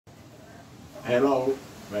Hello,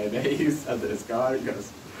 my name is Andrés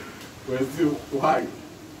Cabarcas. Question 1.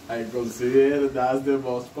 I consider that the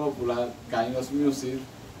most popular kind of music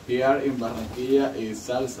here in Barranquilla is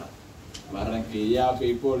salsa. Barranquilla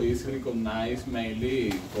people is recognized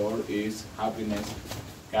mainly for its happiness,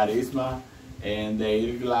 charisma, and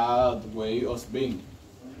their glad way of being.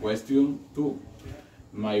 Question 2.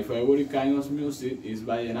 My favorite kind of music is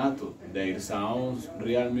vallenato. They sounds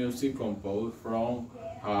real music composed from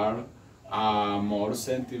heart, more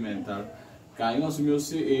sentimental kind of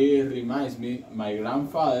music. It reminds me my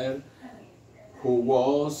grandfather, who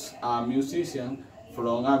was a musician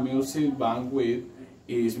from a music band with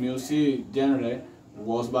his music genre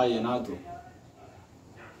was vallenato.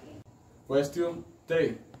 Question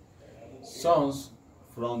 3. Songs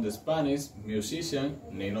from the Spanish musician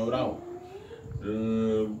Nino Bravo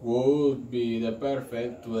would be the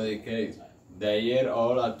perfect to dedicate. They are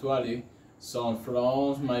all actually some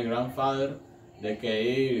from my grandfather.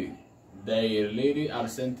 Their lyrics are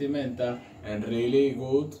sentimental and really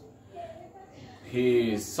good.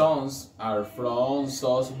 His songs are from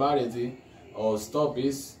such variety of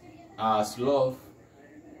topics as love,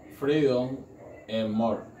 freedom, and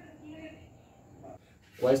more.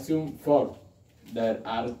 Question 4. There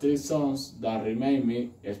are 3 songs that remind me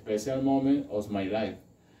a special moment of my life.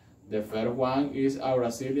 The first one is a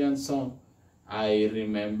Brazilian song. I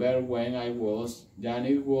remember when I was young,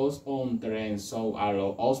 it was on train, so a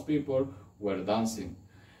lot of people were dancing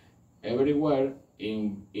everywhere.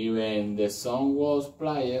 Even the song was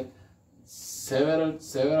played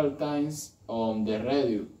several times on the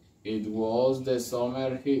radio. It was the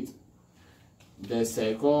summer hit. The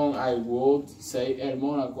second, I would say El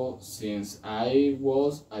Monaco. Since I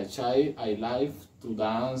was a child, I liked to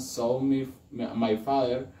dance, so my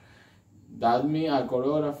father taught me a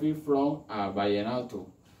choreography from a vallenato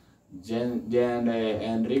genre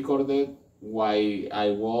and recorded while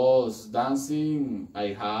I was dancing.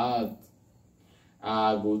 I had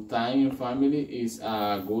a good time in family. Is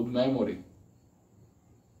a good memory.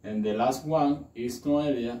 And the last one is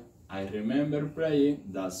Noelia. I remember playing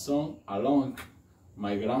that song along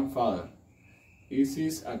my grandfather. This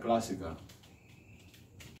is a classical.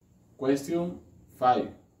 Question 5.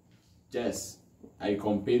 Yes, I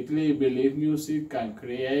completely believe music can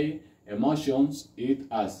create emotions. It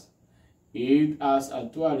has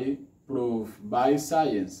actually proved by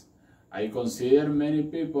science. I consider many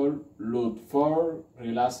people look for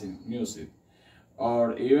relaxing music,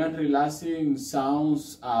 or even relaxing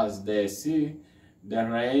sounds as the sea, the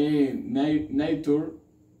rain, nature,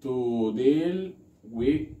 to deal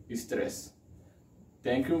with stress.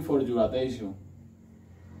 Thank you for your attention.